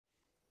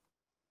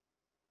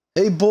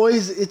Hey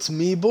boys, it's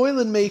me,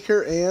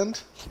 Boilermaker, and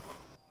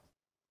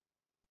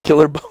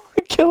Killer,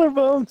 Killer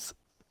Bones.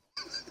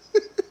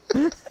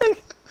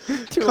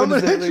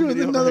 coming at you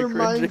with another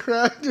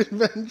Minecraft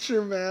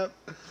adventure map.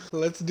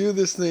 Let's do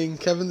this thing.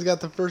 Kevin's got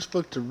the first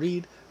book to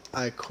read.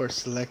 I, of course,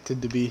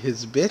 selected to be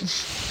his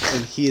bitch,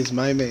 and he is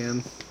my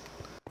man.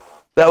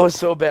 That was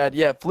so bad.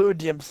 Yeah, Fluid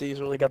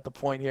DMC's really got the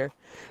point here.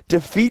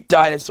 Defeat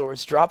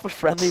dinosaurs. Drop a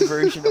friendly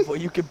version of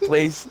what you can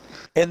place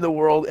in the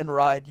world and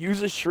ride.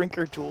 Use a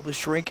shrinker tool to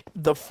shrink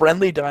the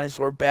friendly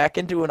dinosaur back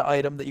into an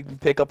item that you can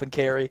pick up and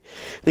carry.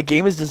 The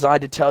game is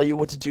designed to tell you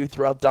what to do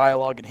throughout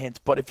dialogue and hints,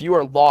 but if you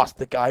are lost,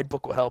 the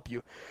guidebook will help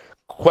you.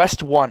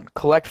 Quest 1.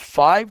 Collect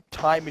 5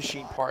 time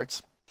machine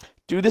parts.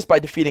 Do this by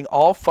defeating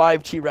all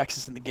 5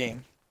 T-Rexes in the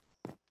game.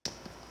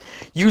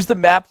 Use the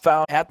map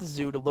found at the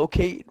zoo to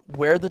locate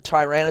where the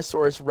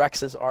Tyrannosaurus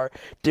Rexes are.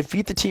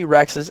 Defeat the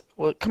T-Rexes.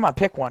 Well, come on,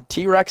 pick one.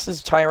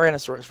 T-Rexes,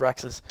 Tyrannosaurus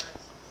Rexes.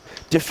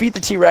 Defeat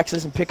the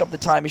T-Rexes and pick up the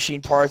time machine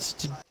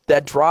parts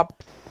that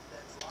drop.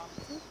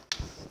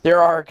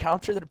 There are a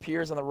counter that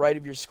appears on the right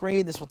of your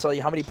screen. This will tell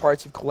you how many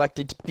parts you've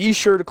collected. Be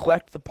sure to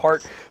collect the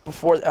part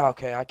before...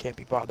 Okay, I can't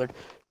be bothered.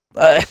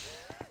 This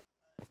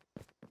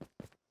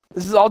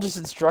is all just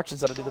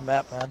instructions how to do the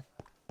map, man.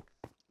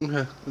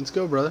 Okay, let's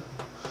go, brother.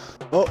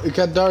 Oh, it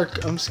got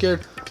dark. I'm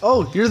scared.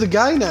 Oh, you're the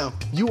guy now.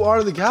 You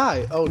are the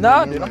guy. Oh,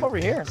 no, dude, I'm over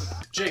here.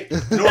 Jake,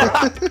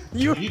 no,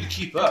 you need to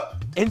keep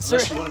up.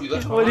 Insert. You want to be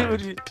left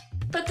behind.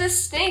 But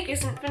this snake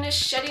isn't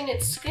finished shedding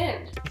its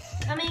skin.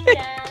 Coming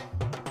down.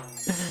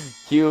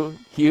 Hugh,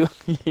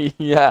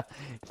 yeah,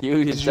 Hugh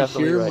is definitely right. Did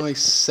you hear my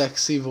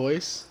sexy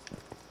voice?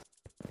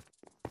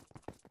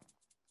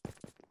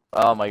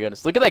 Oh my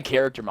goodness, look at that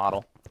character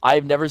model.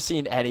 I've never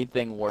seen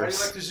anything worse.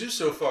 How do you like the zoo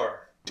so far?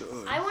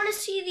 I want to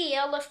see the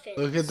elephant.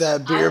 Look at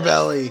that beer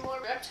belly. More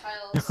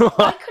reptiles.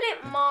 Why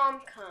couldn't Mom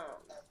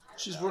come?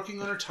 She's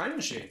working on her time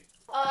machine.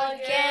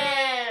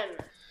 Again.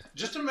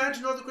 Just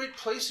imagine all the great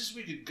places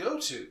we could go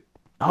to.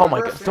 Oh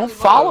my god, don't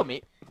follow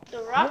me. The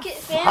Rockett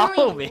Follow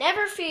family me.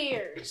 never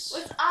fears.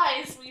 With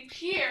eyes we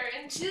peer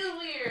into the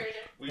weird.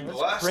 We That's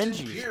blast and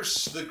cringy.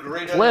 pierce the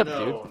great Flip,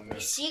 unknown. We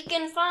seek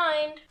and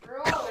find.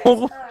 We're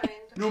always kind.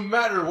 No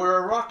matter where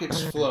a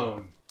rocket's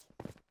flown.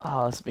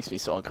 Oh, this makes me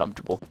so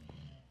uncomfortable.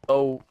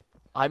 Oh,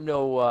 I'm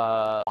no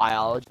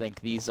biologist. I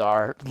think these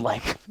are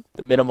like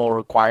the minimal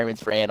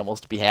requirements for animals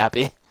to be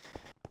happy.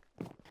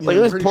 Look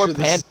at this poor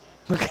panda.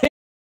 Look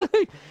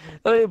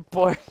at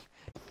poor.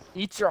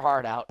 Eat your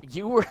heart out.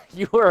 You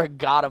were a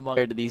god among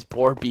to these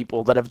poor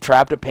people that have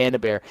trapped a panda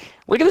bear.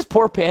 Look at this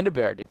poor panda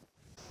bear, dude.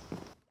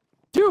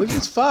 Look at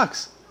this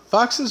fox.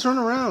 Foxes run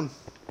around.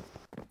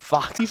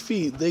 Fox. 50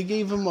 feet. They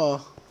gave him a...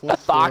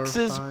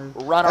 Foxes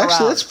run around.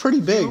 Actually, that's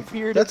pretty big.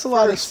 That's a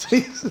lot of first.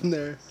 space in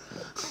there.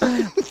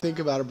 Think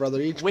about it, brother.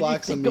 Each When you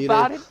block's a think meter.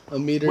 about it, A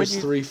meter's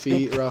 3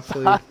 feet,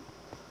 roughly.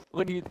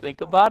 When you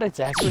think about it, it's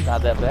actually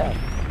not that bad.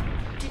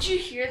 Did you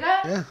hear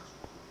that? Yeah.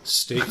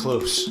 Stay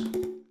close.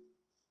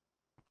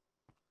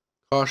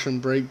 Caution,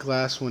 break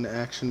glass when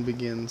action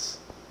begins.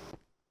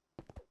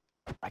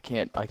 I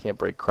can't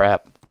break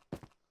crap.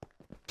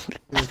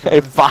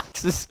 Hey,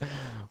 foxes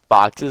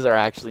are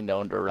actually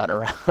known to run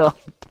around.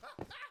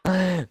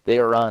 They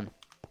run.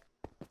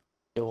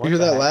 Yo, You hear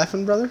that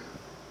laughing, brother?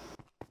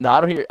 No,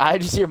 I don't hear. I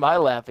just hear my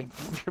laughing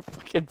from your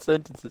fucking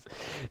sentences.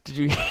 Did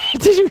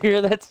you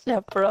hear that,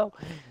 Step Bro?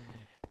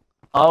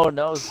 Oh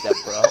no, Step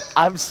Bro.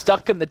 I'm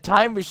stuck in the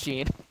time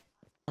machine.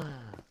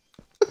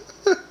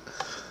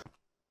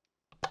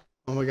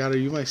 Oh my god, are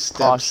you my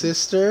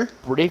stepsister?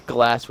 Break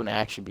glass when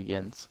action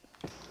begins.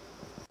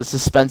 The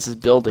suspense is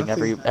building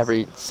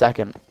every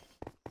second.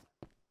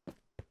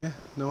 Yeah,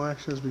 no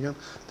action has begun.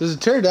 There's a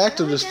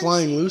pterodactyl just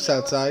flying loose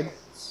outside.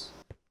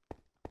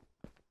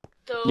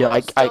 Those Yeah,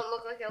 don't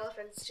look like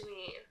elephants to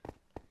me.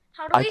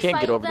 How do I we can't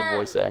fight get over them? the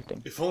voice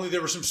acting. If only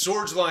there were some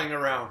swords lying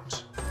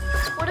around.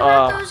 What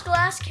about those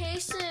glass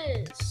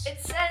cases?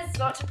 It says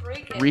not to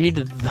break it. Read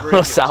Break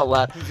those it. out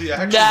loud. The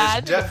action Nah,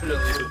 has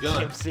definitely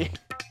begun. TMC.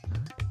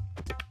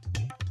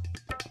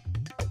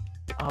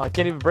 Oh, I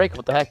can't even break it.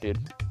 What the heck, dude?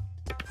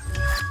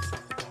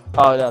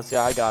 Oh, no, see,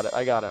 I got it.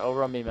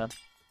 Over on me, man.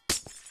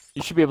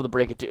 You should be able to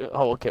break it too.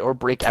 Oh, okay. Or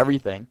break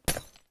everything.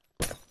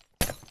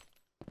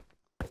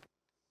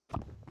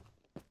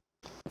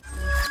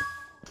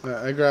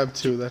 I grabbed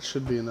 2. That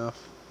should be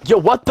enough. Yo,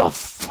 what the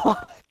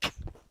fuck?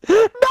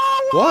 No!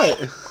 What?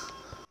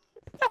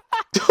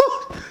 Dude,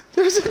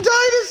 there's a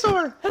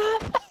dinosaur!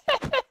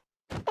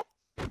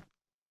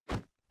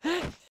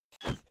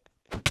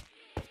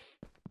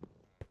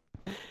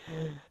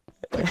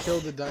 I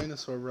killed a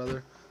dinosaur,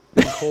 brother.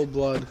 In cold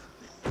blood.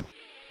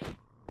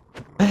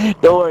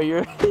 Don't worry,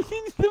 you're...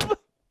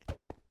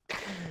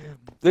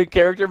 The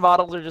character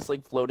models are just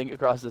like floating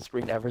across the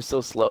screen ever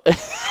so slow.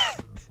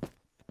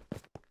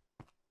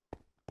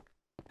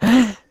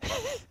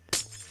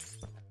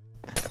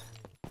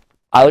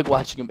 I like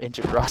watching him inch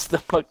across the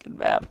fucking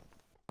map.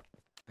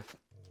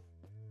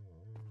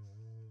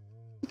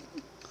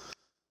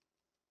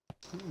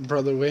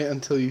 Brother, wait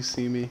until you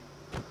see me.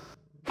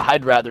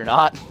 I'd rather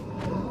not.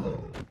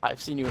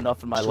 I've seen you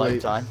enough in my Just wait.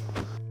 lifetime.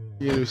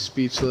 You're gonna be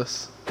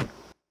speechless.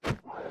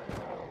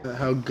 At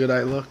how good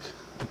I look.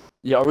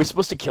 Yeah, are we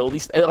supposed to kill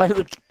these? They're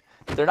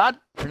not.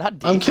 I'm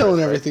dangerous, killing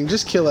right? everything.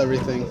 Just kill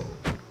everything.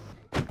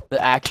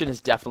 The action has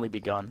definitely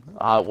begun.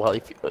 Well,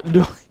 if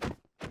you...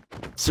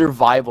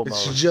 survival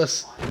It's mode.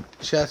 just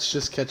chat's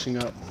just catching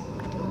up.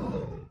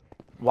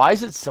 Why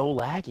is it so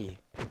laggy?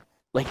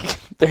 Like,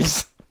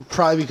 there's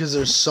Probably because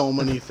there's so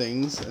many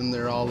things, and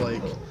they're all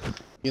like,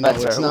 you know,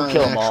 That's it's right, we'll not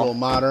kill an 'em all. actual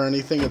mod or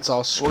anything. It's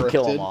all scripted. we'll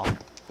kill them all.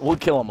 We'll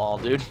kill them all,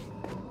 dude.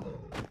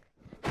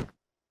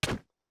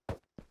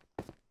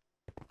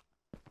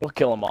 We'll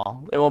kill them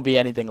all. There won't be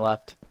anything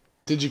left.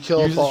 Did you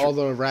kill Use up the all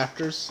the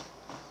raptors?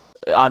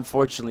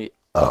 Unfortunately,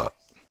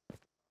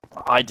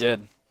 I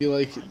did. Do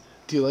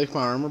you like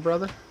my armor,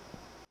 brother?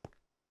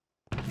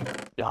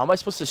 Yo, how am I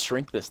supposed to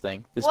shrink this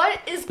thing? What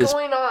is this-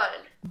 going on?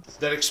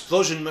 That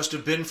explosion must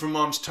have been from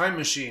Mom's time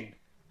machine.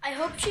 I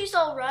hope she's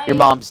alright. Your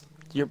mom's.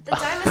 The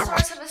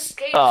dinosaurs have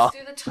escaped Oh.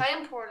 through the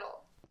time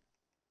portal.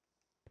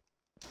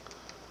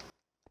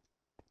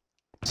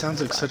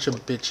 Sounds like such a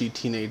bitchy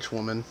teenage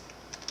woman.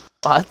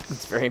 What?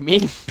 That's very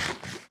mean.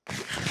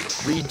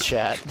 Read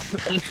chat.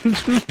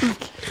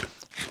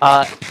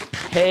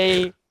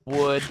 Hey,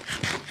 Wood.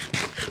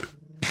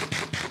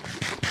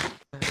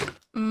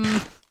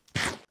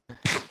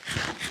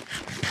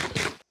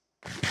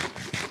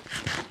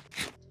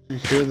 You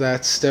hear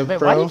that step, Man,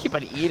 why do bro? you keep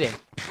on eating?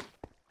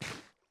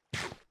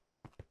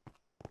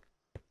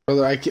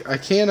 Brother, I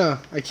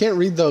can't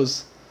read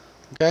those.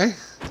 Okay?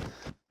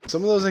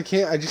 Some of those I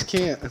just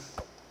can't.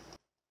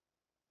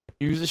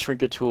 Use the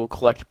shrinker tool,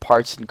 collect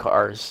parts in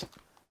cars.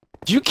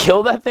 Did you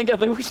kill that thing? I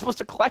think we were supposed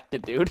to collect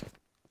it, dude.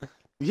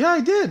 Yeah,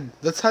 I did.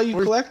 That's how you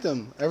Where's- collect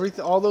them.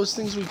 All those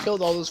things we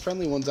killed, all those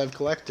friendly ones I've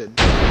collected.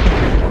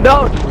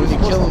 No, dude, When you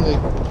kill them,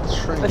 they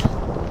shrink.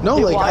 No,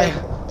 Hey, like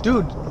why?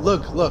 dude,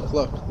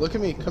 look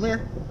at me. Come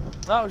here.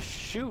 Oh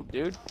shoot,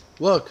 dude.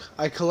 Look,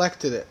 I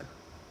collected it.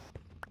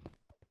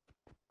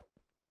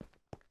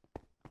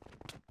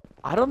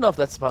 I don't know if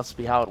that's supposed to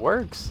be how it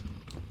works.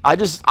 I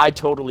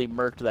totally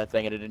murked that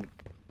thing and it didn't.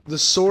 The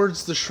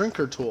sword's the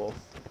shrinker tool.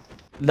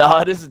 No,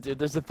 it isn't, dude.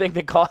 There's a thing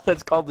that's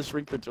called the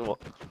shrinker tool.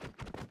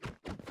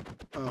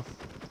 Oh.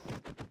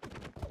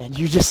 And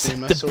you just Hey, said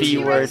my the sword- B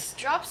word. T-Rex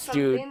dropped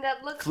something Dude,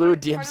 that looks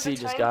Fluid like part of DMC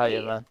the just time got you,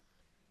 key. man.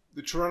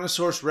 The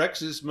Tyrannosaurus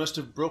Rexes must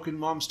have broken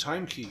Mom's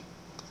time key.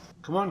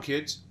 Come on,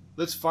 kids.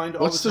 Let's find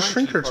all What's the the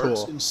time key shrinker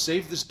parts tool? and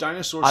save this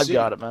dinosaur I've city.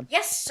 got it, man.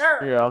 Yes, sir.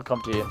 Here, I'll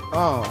come to you.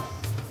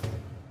 Oh.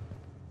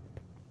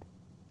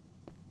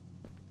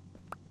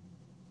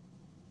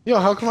 Yo,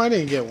 how come I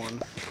didn't get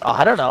one? Oh,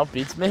 I don't know.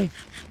 Beats me.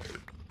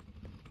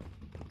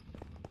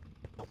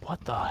 What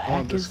the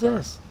heck this is car.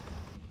 this?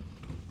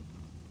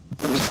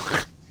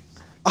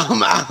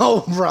 I'm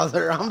out,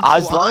 brother. I'm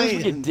As long as we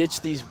flying. can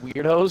ditch these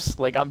weirdos,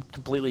 like, I'm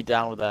completely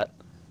down with that.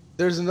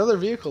 There's another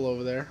vehicle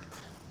over there.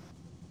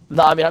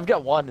 No, I mean, I've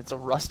got one. It's a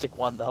rustic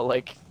one, though.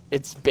 Like,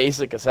 it's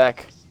basic as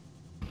heck.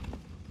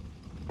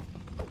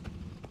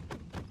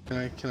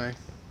 Can I?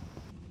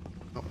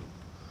 Oh.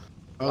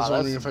 I Wow, was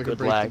wondering that's if I could good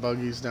break lag. the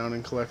buggies down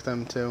and collect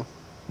them too.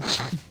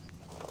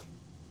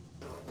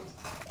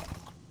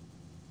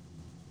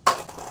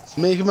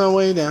 Making my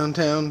way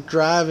downtown,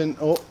 driving.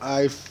 Oh,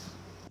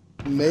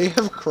 may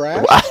have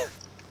crashed.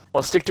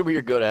 Well, stick to what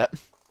you're good at.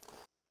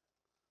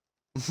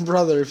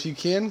 Brother, if you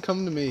can,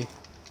 come to me.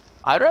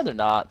 I'd rather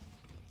not.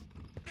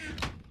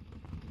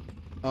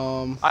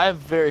 I have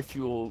very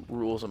few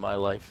rules in my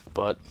life,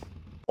 but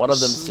one of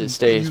them is to s-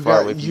 stay as you far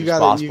got- away from you you as gotta,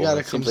 possible. You gotta and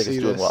it come seems like see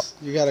it's doing this.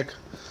 well. You gotta.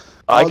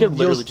 I could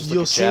literally just You'll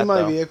look at see chat,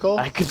 my though. vehicle.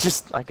 I could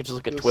just look at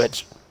You'll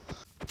Twitch.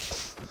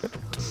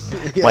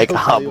 Yeah, Mike,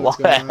 I'll tell you what's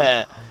going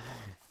on.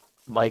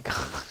 Mike.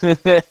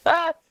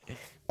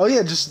 Oh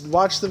yeah, just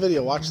watch the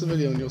video. Watch the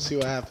video, and you'll see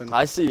what happened.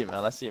 I see you,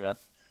 man. I see you, man.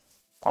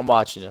 I'm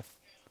watching you.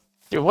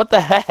 Dude, what the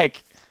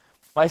heck?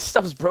 My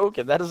stuff's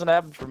broken. That doesn't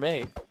happen for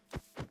me.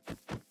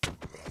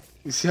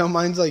 You see how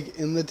mine's like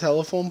in the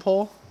telephone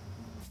pole?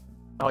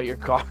 Oh, your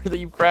car that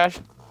you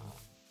crashed?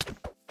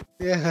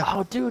 Yeah.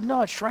 Oh, dude,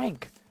 no, it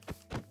shrank.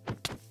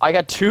 I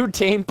got 2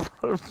 tame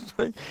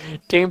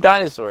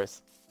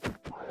dinosaurs.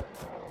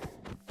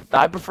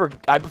 I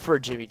prefer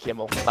Jimmy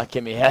Kimmel, not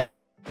Kimmy Head.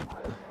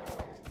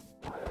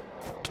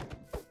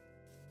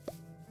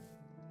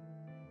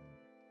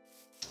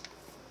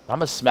 I'm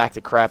gonna smack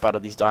the crap out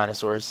of these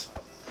dinosaurs.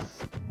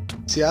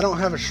 See, I don't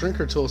have a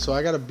shrinker tool, so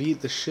I gotta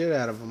beat the shit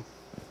out of them.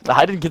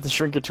 I didn't get the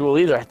shrinker tool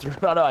either. I threw.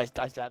 No, I had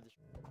the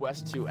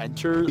quest to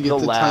enter You the get the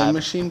lab. time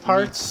machine You need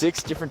parts.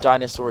 6 different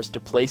dinosaurs to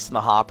place in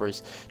the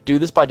hoppers. Do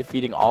this by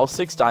defeating all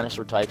 6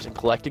 dinosaur types and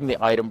collecting the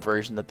item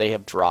version that they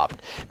have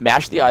dropped.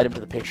 Match the item to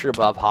the picture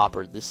above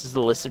hopper. This is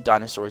the list of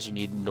dinosaurs you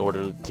need in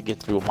order to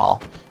get through them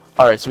all.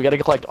 All right, so we gotta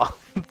collect all.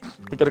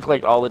 We gotta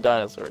collect all the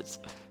dinosaurs.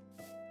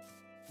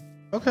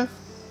 Okay.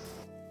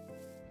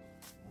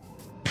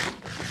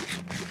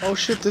 Oh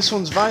shit, this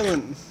one's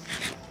violent.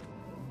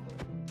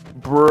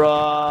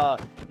 Bruh,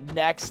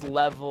 next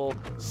level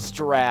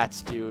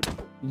strats, dude.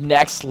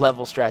 Next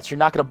level strats. You're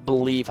not gonna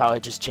believe how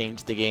it just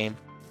changed the game.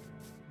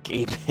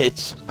 Gay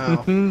bitch.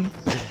 Oh.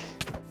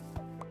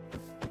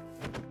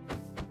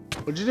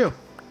 What'd you do?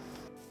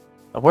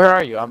 Where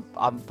are you? I'm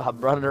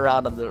running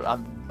around on the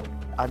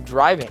I'm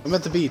driving. I'm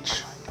at the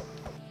beach.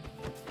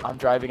 I'm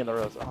driving in the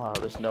roads. Oh,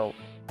 there's no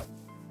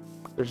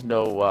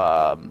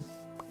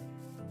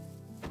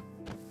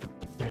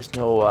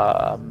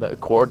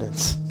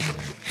coordinates.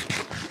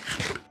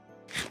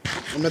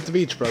 I'm at the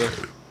beach, brother.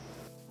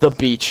 The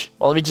beach.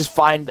 Well, let me just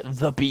find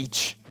the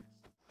beach.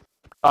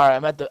 All right,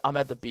 I'm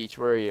at the beach.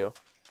 Where are you?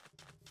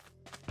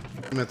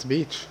 I'm at the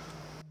beach.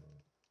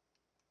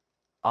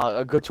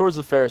 Go towards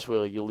the Ferris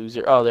wheel. You lose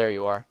your. Oh, there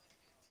you are.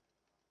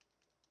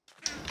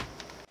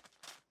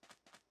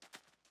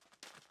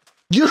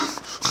 You.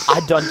 I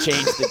done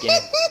changed the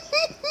game.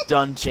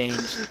 Done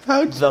changed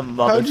How'd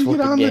you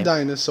get on game. the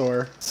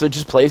dinosaur? So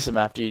just place him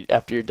after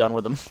you're done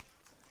with him.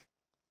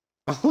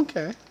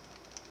 Okay.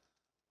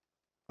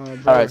 All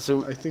right,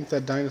 so I think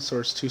that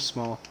dinosaur's too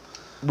small.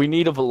 we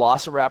need a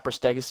Velociraptor,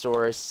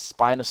 Stegosaurus,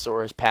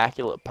 Spinosaurus,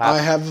 I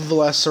have a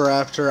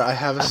Velociraptor. I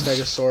have a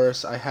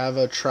Stegosaurus. I have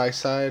a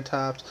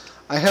Triceratops.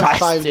 I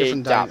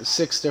have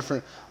six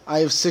different. I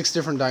have 6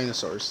 different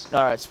dinosaurs.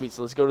 All right, sweet.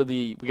 So we gotta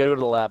go to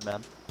the lab,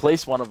 man.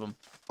 Place one of them.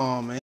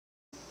 Oh man.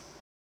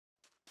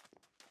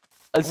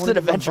 It's an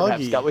adventure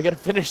map, Scott. We gotta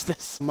finish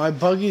this. My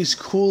buggy's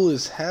cool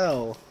as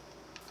hell.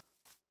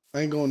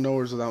 I ain't going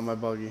nowhere without my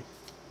buggy.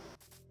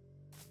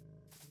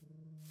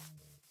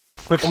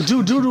 Oh,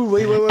 dude,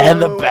 wait.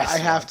 And the best. I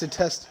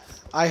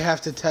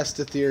have to test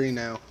a theory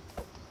now.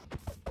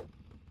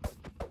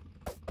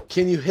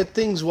 Can you hit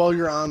things while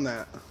you're on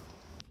that?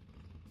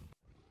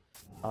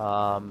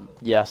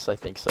 Yes, I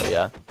think so.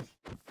 Yeah.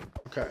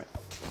 Okay.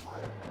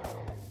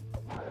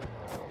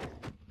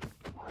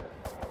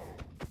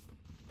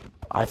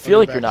 I feel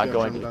like you're not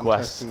going to the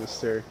quest. Testing this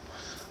theory.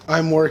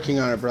 I'm working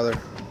on it, brother.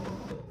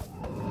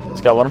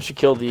 Scott, why don't you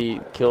kill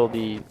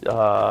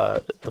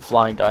the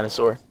flying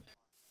dinosaur?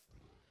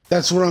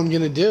 That's what I'm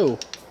gonna do.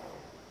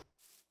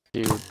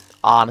 Dude,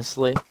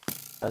 honestly,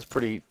 that's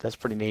pretty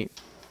neat.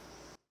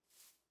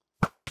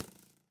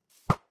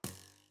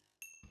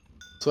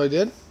 So I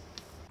did?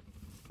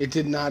 It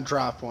did not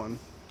drop one.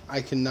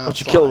 I cannot. Don't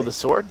you kill it with a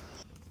sword?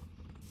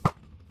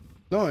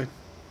 No, I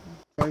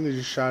finally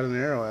just shot an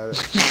arrow at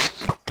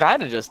it.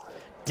 Kinda just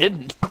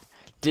didn't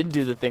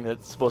do the thing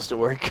that's supposed to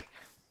work.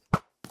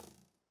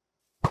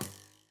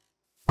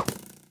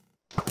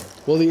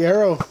 Well, the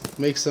arrow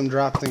makes them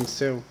drop things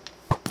too.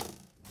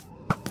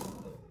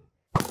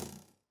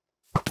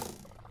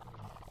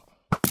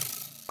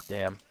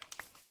 Damn.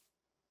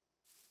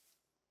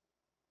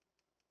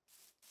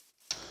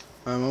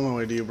 I'm on my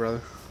way to you,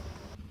 brother.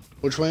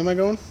 Which way am I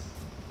going?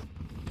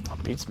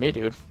 Beats me,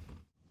 dude.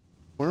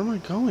 Where am I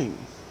going?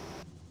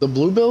 The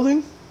blue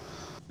building?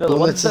 No, the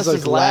one that says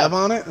like lab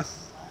on it?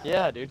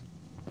 Yeah, dude.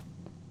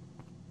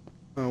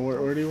 Oh,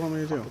 where do you want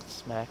me to do?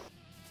 Smack.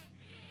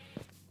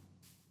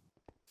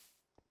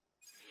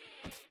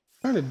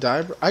 Trying to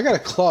die, bro. I got a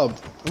club.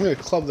 I'm gonna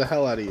club the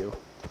hell out of you.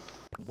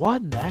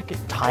 What the heck?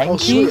 Time Oh,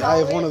 key? sweet. I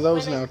have one of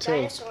those When a now too.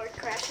 Dinosaur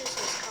crashes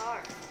his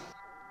car.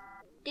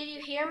 Did you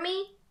hear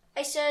me?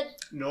 I said.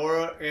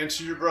 Nora,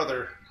 answer your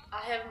brother. I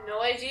have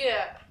no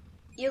idea.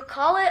 You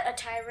call it a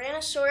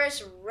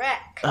Tyrannosaurus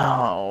Rex.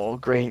 Oh,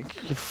 great.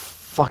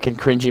 Fucking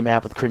cringy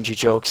map with cringy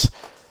jokes.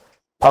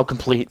 How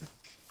complete.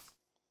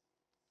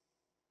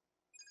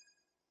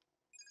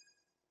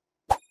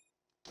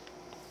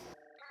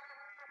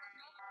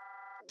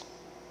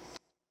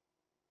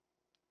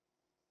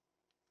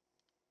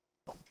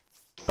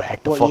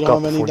 Back the What, fuck you up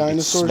don't have any before you get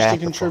dinosaurs to smacked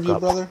the contribute, fuck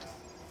up. brother?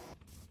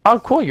 Oh,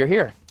 cool, you're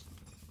here.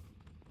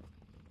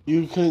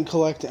 You couldn't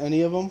collect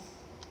any of them?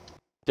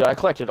 Dude, I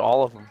collected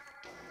all of them.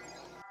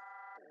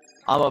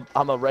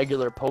 I'm a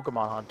regular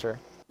Pokemon hunter.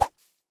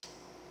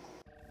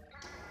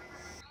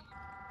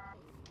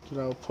 Dude,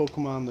 I'll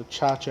Pokemon the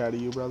chotch out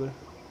of you, brother.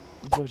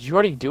 Did you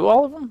already do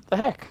all of them? The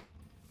heck?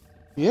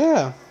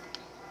 Yeah.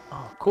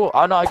 Oh, cool.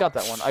 Oh no, I got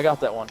that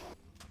one.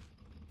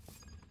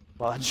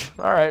 Fudge.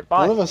 All right,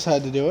 fine. One of us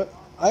had to do it.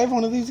 I have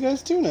one of these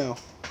guys too now.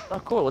 Oh,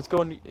 cool. Let's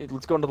go into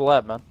the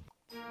lab, man.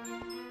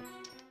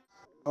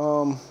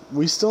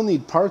 We still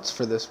need parts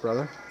for this,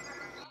 brother.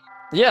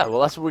 Yeah, well,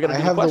 that's what we're gonna I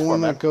do. have the quest one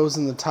for, man. that goes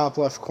in the top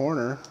left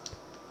corner.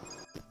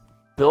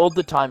 Build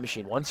the time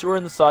machine. Once you're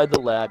inside the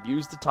lab,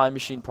 use the time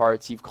machine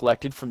parts you've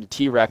collected from the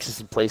T-Rexes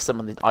and place them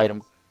on the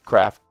item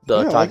craft.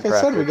 The time like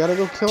I said, crafter. we gotta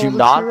go kill Do all the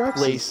not T-Rexes.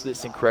 place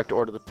this in correct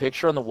order. The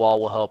picture on the wall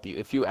will help you.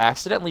 If you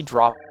accidentally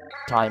drop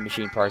time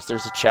machine parts,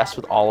 there's a chest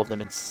with all of them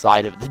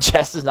inside of it. The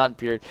chest is not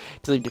appeared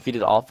until you've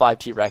defeated all 5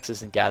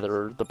 T-Rexes and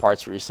gather the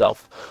parts for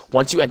yourself.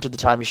 Once you enter the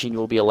time machine, you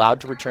will be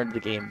allowed to return to the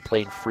game and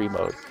play in free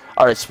mode.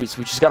 Alright, sweet, so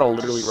we just gotta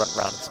literally run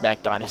around and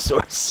smack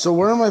dinosaurs. So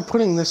where am I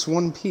putting this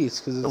one piece?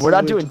 Because We're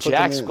not doing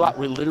jack squat,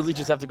 we literally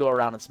just have to go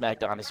around and smack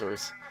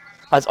dinosaurs.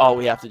 That's all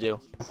we have to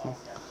do.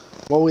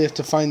 Well, we have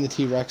to find the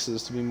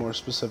T-Rexes to be more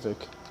specific.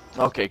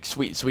 Okay,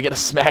 sweet, so we gotta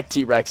smack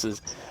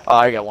T-Rexes. Oh,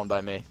 I got one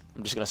by me.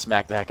 I'm just gonna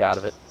smack the heck out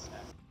of it.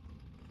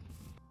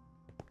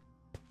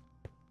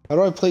 How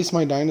do I place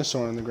my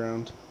dinosaur on the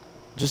ground?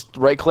 Just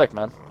right click,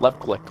 man. Left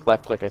click,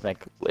 I think.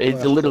 It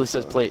literally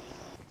says plate.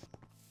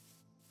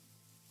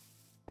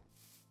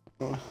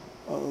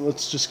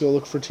 Let's just go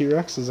look for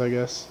T-Rexes, I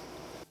guess.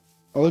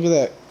 Oh, look at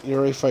that. You're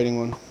already fighting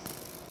one.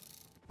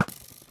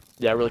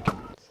 Yeah, really.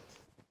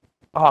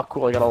 Oh,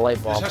 cool. I got a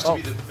light bulb. This has to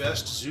be the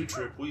best zoo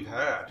trip we've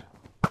had.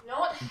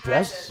 No, it hasn't.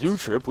 Best zoo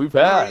trip we've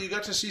Yeah, had. you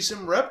got to see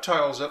some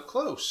reptiles up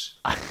close.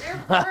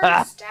 They're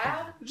birds,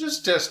 Dad.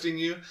 Just testing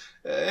you.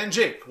 And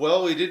Jake,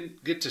 well, we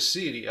didn't get to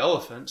see any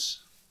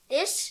elephants.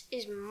 This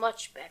is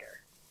much better.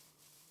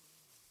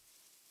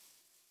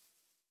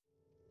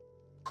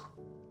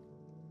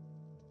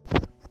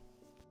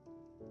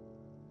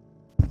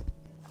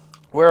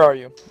 Where are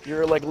you?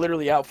 You're like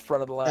literally out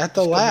front of the lab. At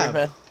the Just come here, lab.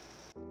 man.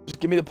 Just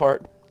give me the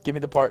part. Give me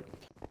the part.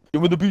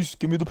 Give me the piece.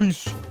 Give me the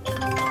piece.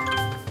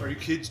 Are you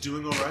kids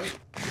doing all right?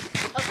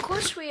 Of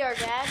course we are,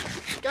 Dad.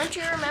 Don't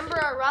you remember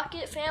our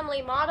Rocket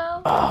family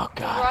motto? Oh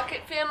The god.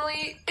 Rocket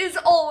family is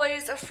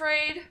always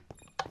afraid.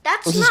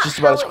 That's This is not just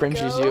about as how it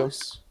cringy as you.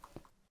 goes.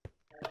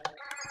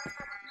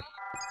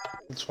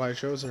 That's why I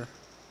chose her.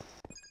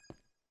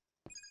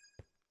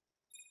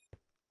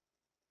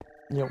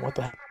 Yeah, what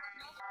the heck?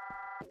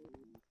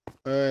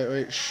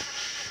 Wait,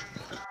 shh.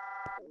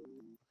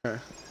 Okay.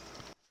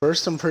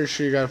 First, I'm pretty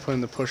sure you gotta put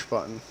in the push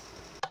button.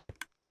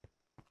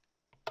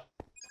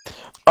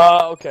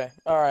 Okay.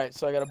 Alright,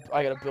 so I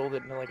gotta build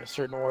it in like a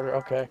certain order.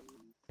 Okay.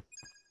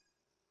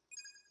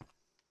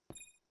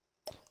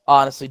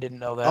 Honestly didn't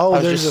know that. Oh, I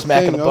was there's just a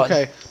smacking thing. the button.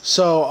 Okay,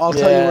 so I'll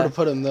tell you Yeah. where to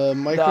put them. The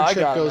No, I microchip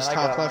got it, goes man.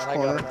 top left I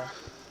got it, corner. man.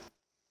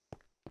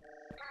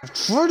 I'm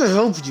trying to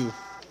help you.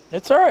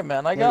 It's alright,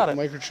 man. I got it.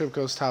 Microchip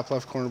goes top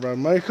left corner, bro.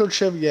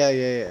 Microchip,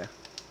 yeah.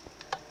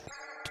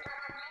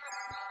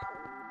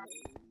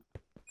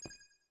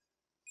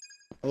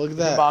 Look at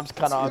Your that. mom's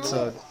kind of It's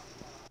ugly. a.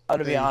 I'm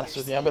gonna be honest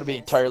with you. I'm gonna be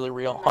entirely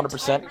real.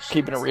 100%.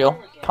 Keeping it real.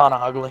 Kinda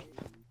ugly.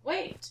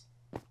 Wait,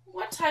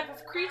 what type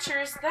of creature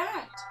is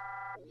that?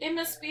 It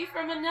must be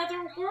from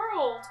another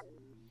world.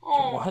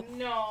 Oh What?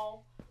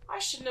 no, I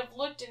shouldn't have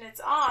looked in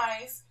its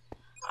eyes.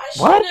 I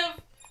What? shouldn't have.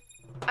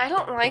 I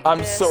don't like I'm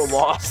this. so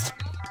lost.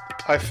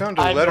 I found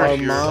a I'm letter sorry,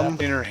 here Mom.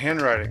 in her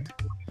handwriting.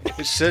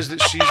 It says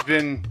that she's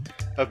been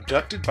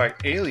abducted by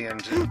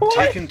aliens and What?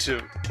 taken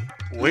to...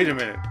 Wait a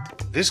minute.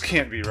 This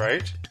can't be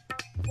right.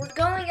 We're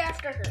going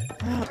after her.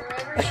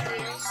 Wherever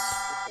she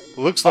is.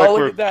 Looks like look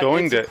we're at that.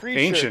 going It's a to creature.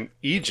 ancient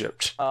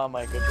Egypt. Oh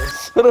my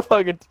goodness. What a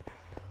fucking...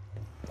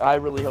 I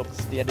really hope this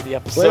is the end of the Wait,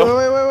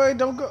 episode. wait,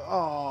 don't go.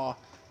 Aw.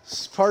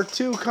 This is part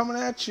 2 coming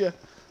at you.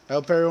 I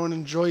hope everyone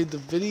enjoyed the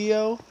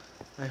video.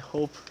 I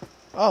hope.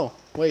 Oh,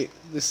 wait.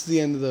 This is the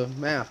end of the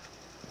map.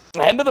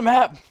 End of the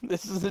map.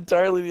 This is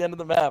entirely the end of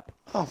the map.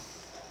 Oh.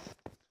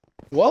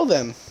 Well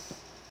then.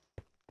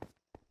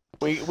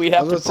 We I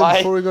have was to gonna say, buy...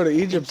 before we go to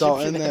Egypt, I'll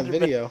Egyptian end that Enderman.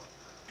 video.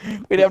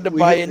 We'd have to we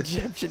buy hit-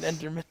 Egyptian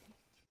Enderman.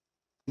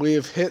 We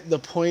have hit the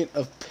point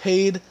of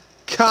paid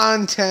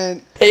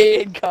content.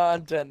 Paid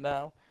content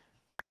now.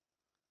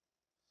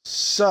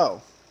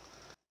 So,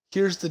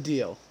 here's the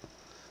deal.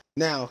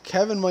 Now,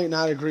 Kevin might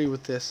not agree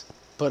with this,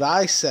 but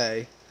I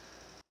say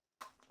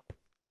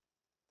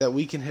that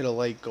we can hit a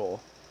like goal.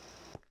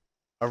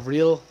 A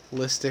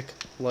realistic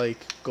like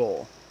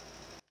goal.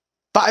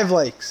 5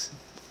 likes.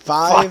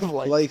 5 5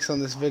 likes. likes on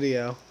this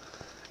video.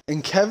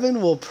 And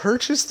Kevin will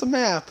purchase the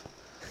map,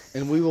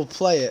 and we will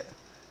play it.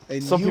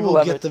 And Some you people will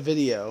have get it. the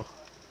video.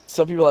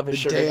 Some people have a The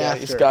sugar day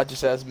daddy. after. Scott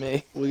just has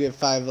me. We get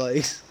 5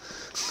 likes.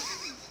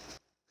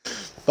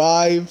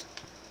 5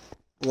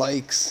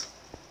 likes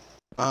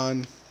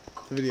on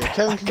the video.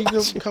 Kevin, can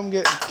you come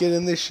get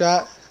in this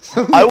shot?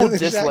 I will Get in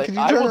this shot. dislike. Can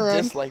you I turn will around?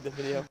 dislike the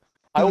video.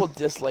 I will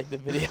dislike the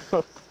video.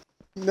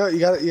 No, you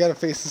gotta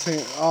face the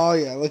same. Oh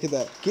yeah, look at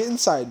that. Get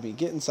inside me.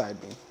 Get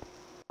inside me.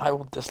 I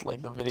will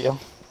dislike the video.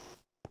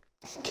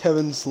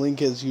 Kevin's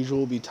link, as usual,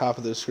 will be top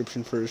of the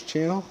description for his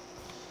channel.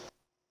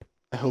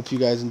 I hope you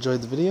guys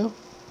enjoyed the video.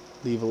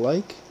 Leave a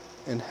like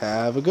and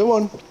have a good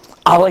one.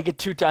 I like it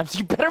 2 times.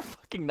 You better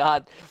fucking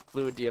not,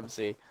 Fluid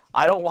DMC.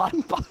 I don't want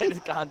to buy this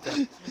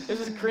content. This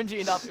is cringy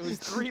enough. It was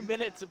 3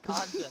 minutes of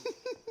content.